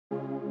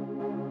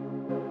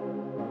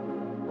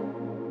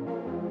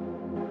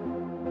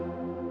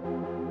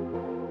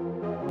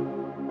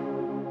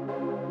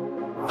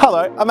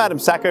Hello, I'm Adam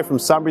Sacco from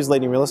Sunbury's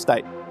Leading Real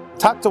Estate.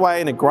 Tucked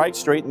away in a great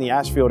street in the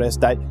Ashfield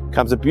Estate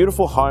comes a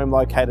beautiful home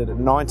located at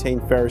 19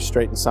 Ferris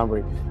Street in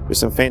Sunbury, with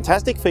some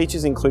fantastic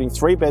features including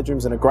 3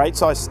 bedrooms and a great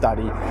sized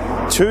study,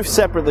 2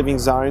 separate living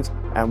zones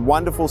and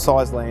wonderful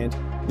sized land.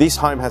 This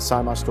home has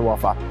so much to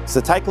offer,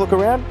 so take a look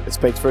around, it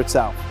speaks for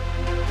itself.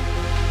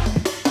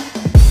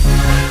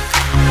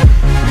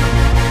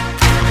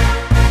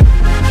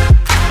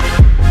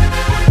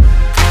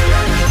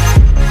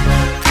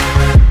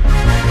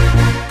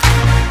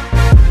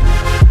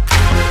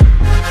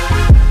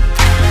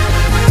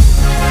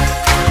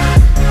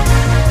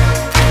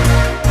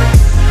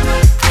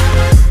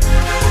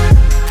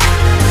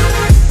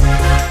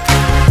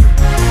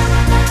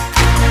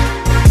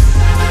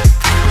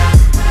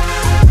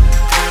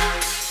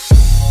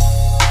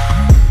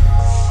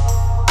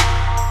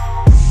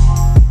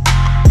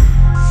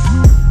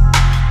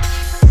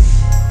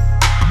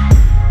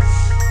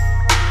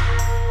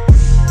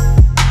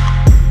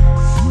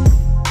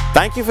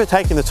 Thank you for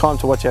taking the time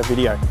to watch our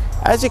video.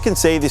 As you can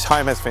see, this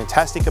home has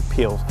fantastic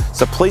appeal,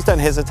 so please don't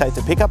hesitate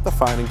to pick up the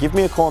phone and give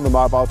me a call on the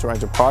mobile to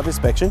arrange a private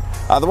inspection.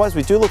 Otherwise,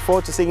 we do look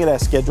forward to seeing you at our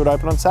scheduled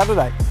open on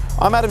Saturday.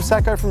 I'm Adam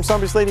Sacco from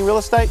Sunbury's Leading Real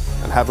Estate,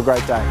 and have a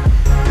great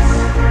day.